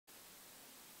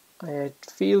It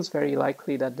feels very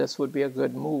likely that this would be a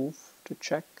good move to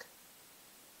check.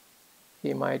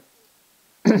 He might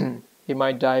he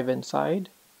might dive inside.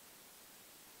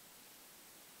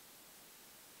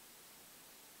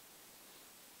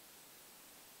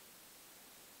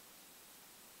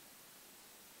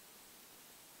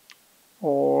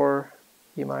 Or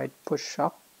he might push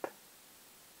up.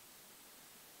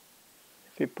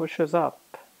 If he pushes up,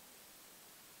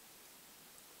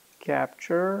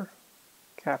 capture,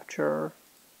 capture,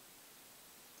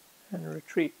 and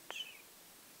retreat.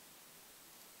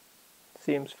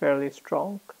 Seems fairly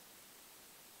strong.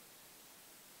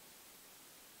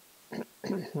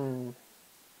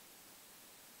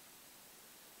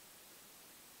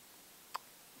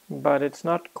 But it's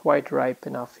not quite ripe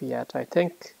enough yet. I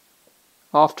think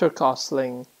after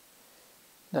castling,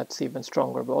 that's even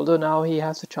stronger. Although now he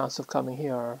has a chance of coming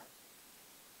here,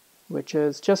 which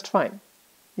is just fine.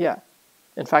 Yeah.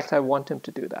 In fact, I want him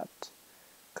to do that,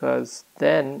 because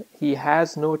then he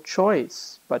has no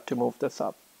choice but to move this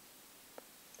up.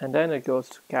 And then it goes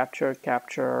to capture,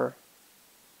 capture.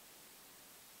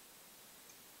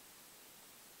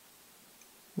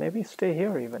 Maybe stay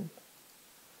here even.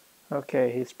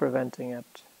 Okay, he's preventing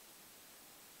it.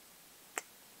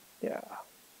 Yeah.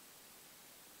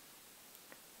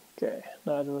 Okay,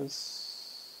 that was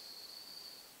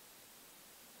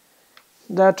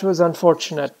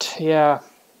unfortunate. Yeah,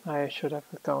 I should have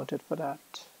accounted for that.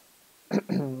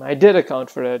 I did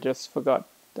account for it, I just forgot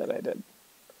that I did.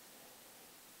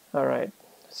 Alright,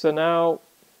 so now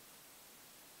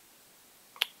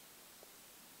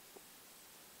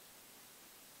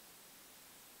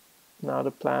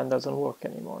the plan doesn't work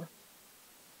anymore.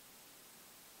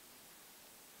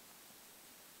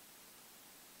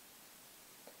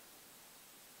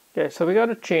 Okay, so we got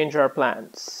to change our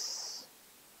plans.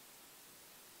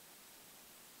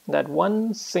 That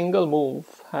one single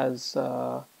move has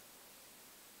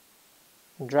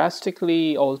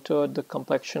drastically altered the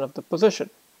complexion of the position.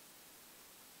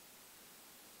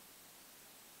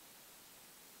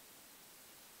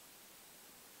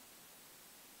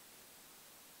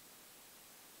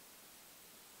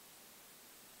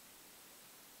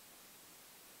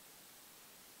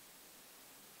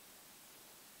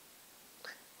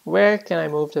 Where can I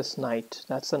move this knight?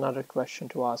 That's another question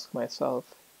to ask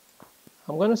myself.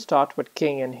 I'm going to start with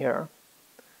king in here,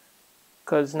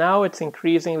 because now it's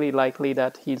increasingly likely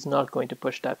that he's not going to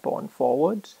push that pawn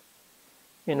forward,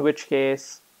 in which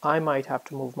case I might have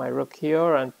to move my rook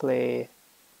here and play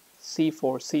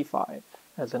c4, c5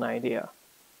 as an idea,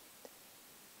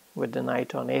 with the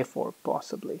knight on a4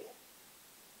 possibly.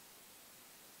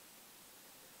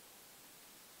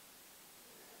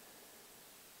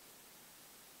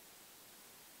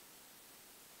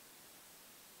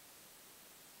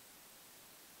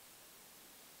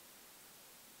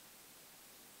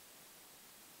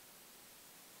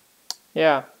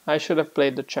 Yeah, I should have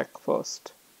played the check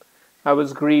first. I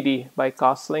was greedy by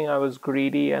castling. I was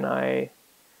greedy, and I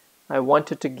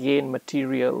wanted to gain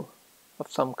material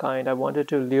of some kind. I wanted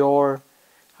to lure.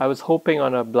 I was hoping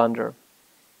on a blunder,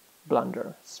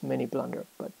 mini blunder,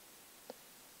 but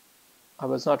I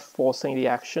was not forcing the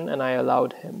action, and I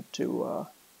allowed him to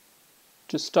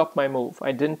stop my move.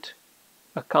 I didn't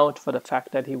account for the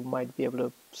fact that he might be able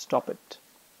to stop it.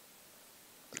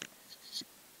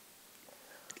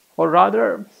 Or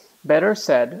rather, better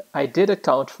said, I did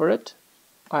account for it.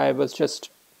 I was just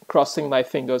crossing my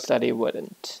fingers that he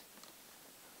wouldn't.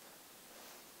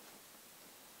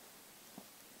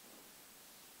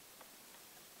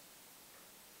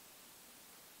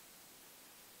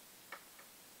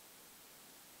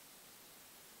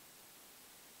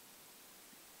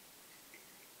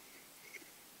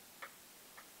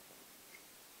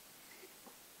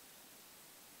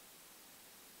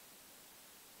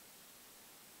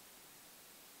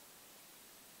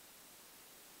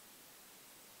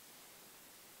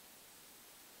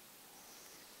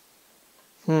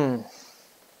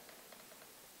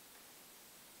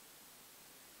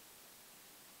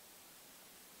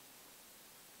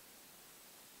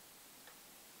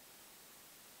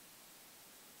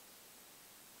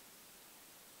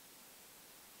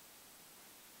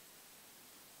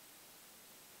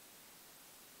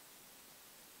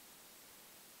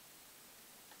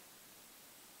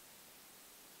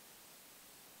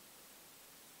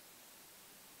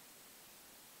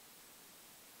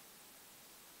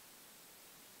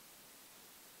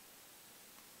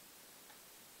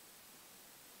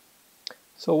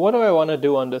 So what do I want to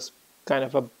do on this kind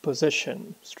of a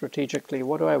position strategically?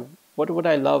 What would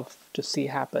I love to see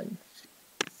happen?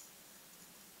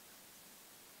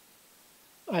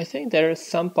 I think there is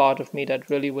some part of me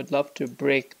that really would love to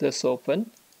break this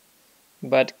open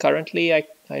But currently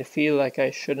I feel like I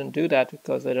shouldn't do that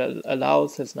because it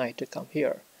allows his knight to come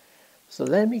here. So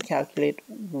let me calculate,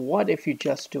 what if you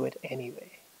just do it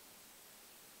anyway?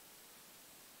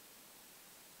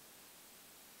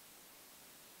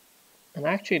 And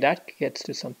actually that gets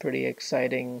to some pretty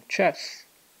exciting chess.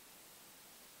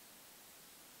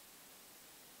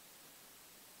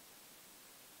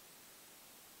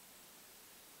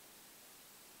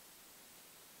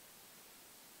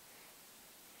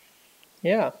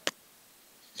 Yeah.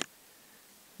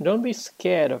 Don't be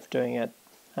scared of doing it.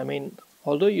 I mean,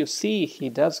 although you see he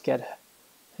does get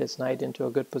his knight into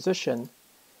a good position,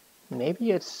 maybe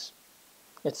it's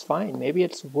fine. Maybe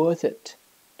it's worth it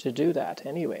to do that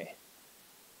anyway.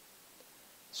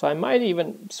 So I might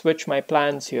even switch my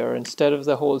plans here. Instead of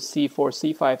the whole c4,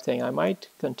 c5 thing, I might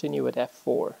continue with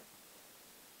f4.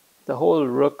 The whole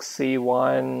rook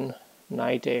c1,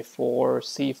 knight a4,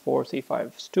 c4, c5,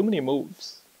 it's too many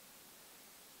moves.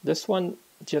 This one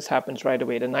just happens right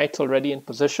away. The knight's already in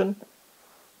position.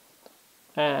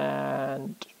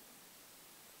 And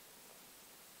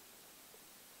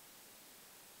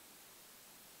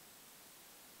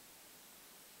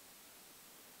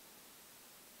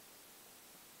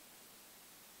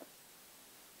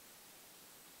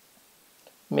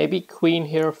maybe queen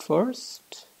here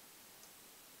first.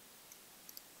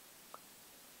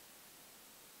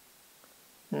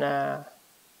 Nah.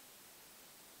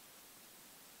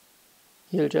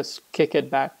 He'll just kick it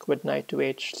back with knight to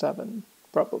h7,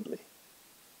 probably.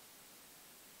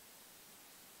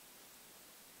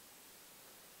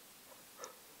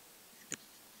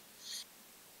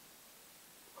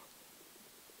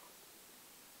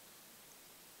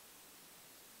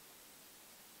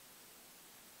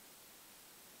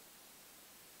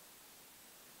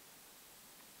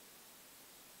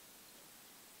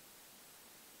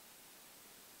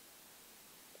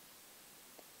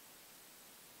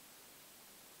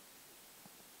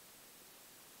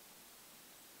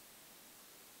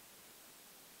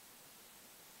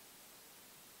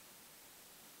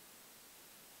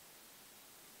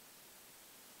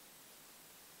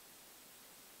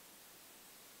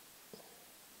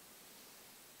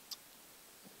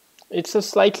 It's a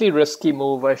slightly risky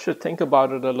move. I should think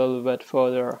about it a little bit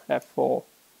further, f4.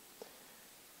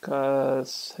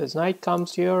 Because his knight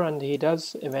comes here and he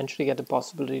does eventually get the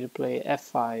possibility to play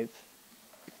f5.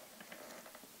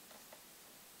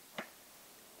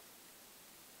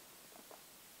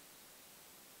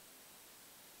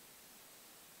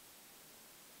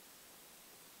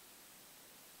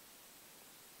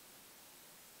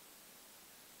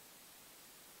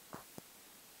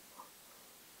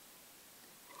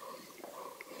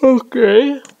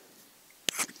 Okay.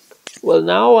 Well,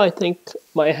 now I think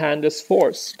my hand is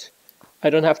forced. I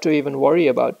don't have to even worry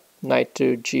about knight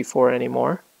to g4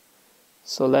 anymore.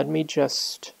 So let me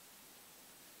just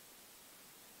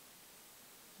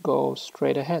go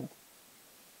straight ahead.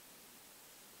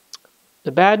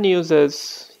 The bad news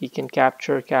is he can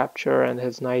capture, and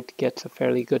his knight gets a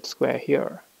fairly good square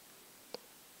here.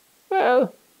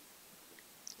 Well,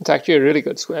 it's actually a really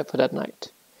good square for that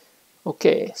knight.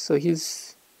 Okay, so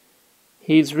he's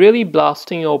really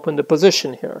blasting open the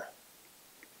position here.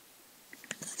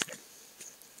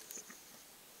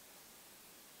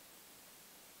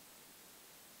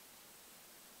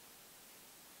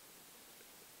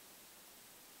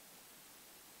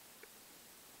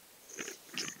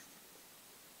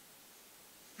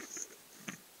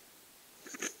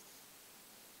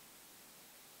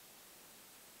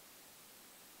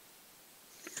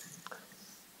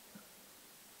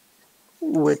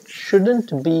 Which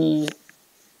shouldn't be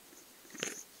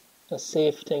a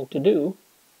safe thing to do.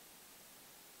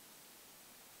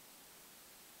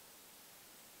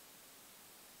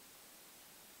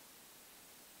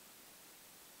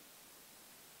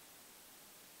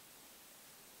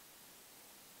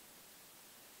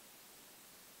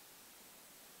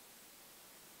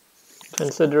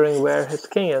 Considering where his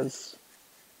king is.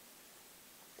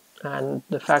 And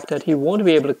the fact that he won't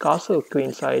be able to castle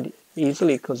queenside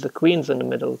easily because the queen's in the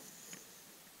middle.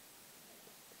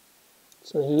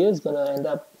 So he is going to end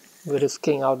up with his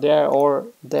king out there or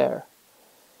there.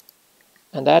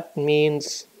 And that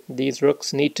means these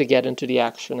rooks need to get into the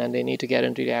action, and they need to get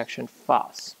into the action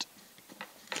fast.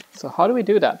 So how do we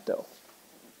do that though?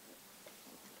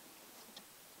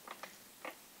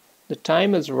 The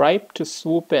time is ripe to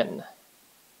swoop in.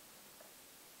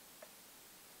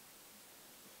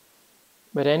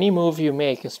 But any move you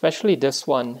make, especially this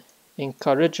one,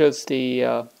 encourages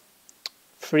the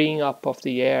freeing up of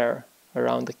the air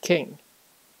around the king,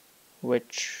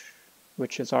 which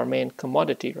is our main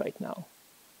commodity right now.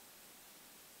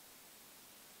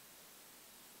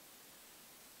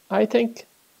 I think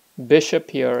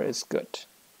bishop here is good,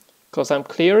 because I'm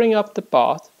clearing up the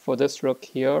path for this rook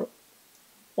here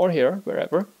or here,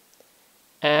 wherever,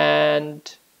 and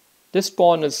this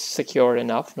pawn is secure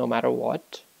enough no matter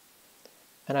what,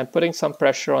 and I'm putting some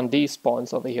pressure on these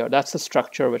pawns over here. That's the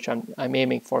structure which I'm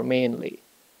aiming for mainly.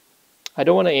 I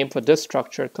don't want to aim for this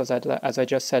structure because, as I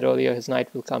just said earlier, his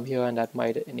knight will come here and that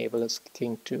might enable his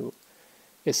king to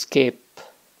escape.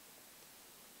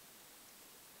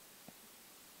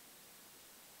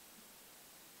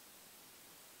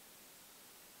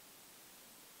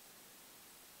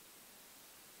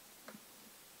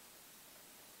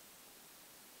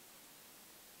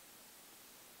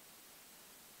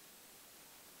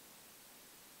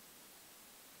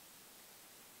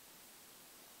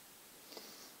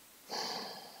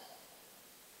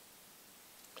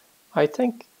 I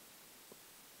think,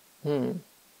 I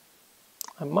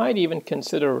might even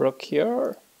consider rook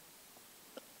here,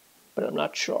 but I'm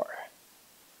not sure.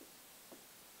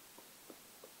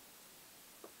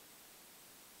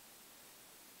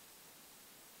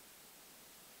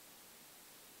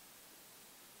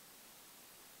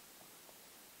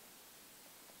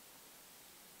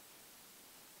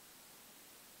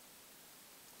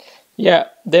 Yeah,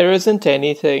 there isn't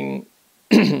anything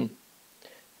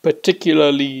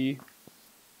particularly,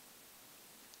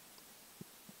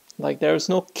 like there's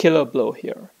no killer blow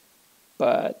here,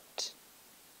 but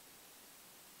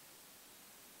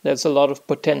there's a lot of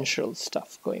potential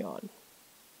stuff going on.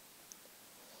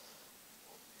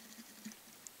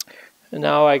 And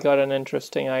now I got an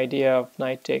interesting idea of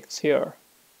knight takes here.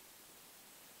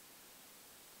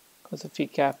 Because if he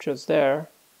captures there,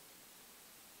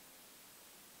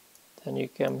 then you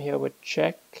come here with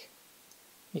check,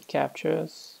 he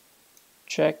captures,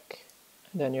 check,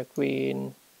 and then your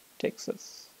queen takes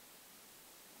this.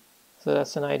 So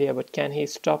that's an idea, but can he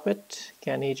stop it?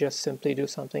 Can he just simply do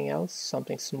something else,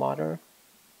 something smarter?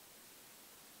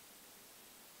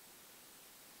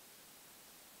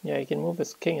 Yeah, he can move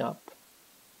his king up.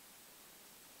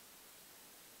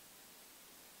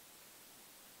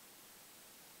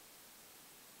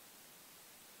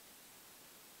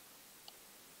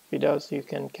 If he does, you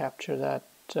can capture that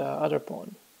other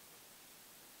pawn.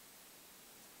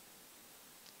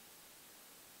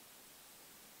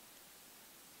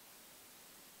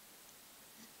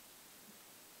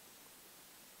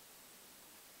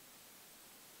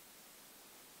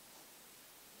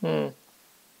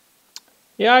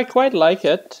 Yeah, I quite like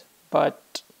it,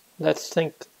 but let's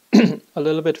think a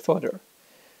little bit further.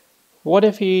 What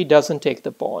if he doesn't take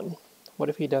the pawn? What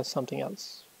if he does something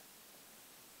else?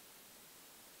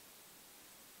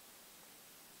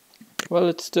 Well,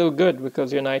 it's still good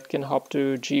because your knight can hop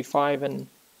to g5 and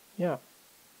yeah.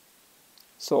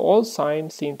 So all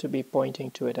signs seem to be pointing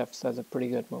to it as a pretty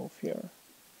good move here.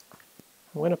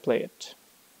 I'm going to play it.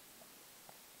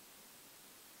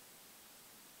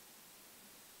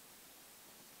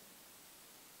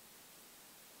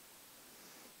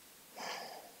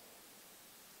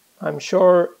 I'm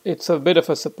sure it's a bit of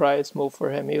a surprise move for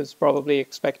him. He was probably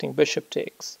expecting bishop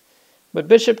takes. But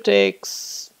bishop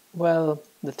takes, well,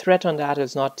 the threat on that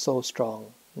is not so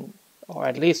strong, or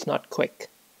at least not quick.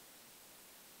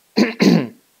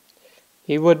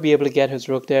 He would be able to get his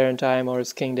rook there in time or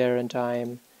his king there in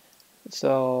time.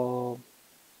 So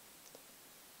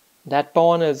that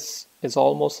pawn is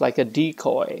almost like a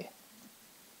decoy.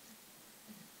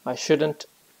 I shouldn't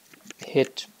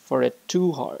hit for it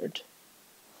too hard.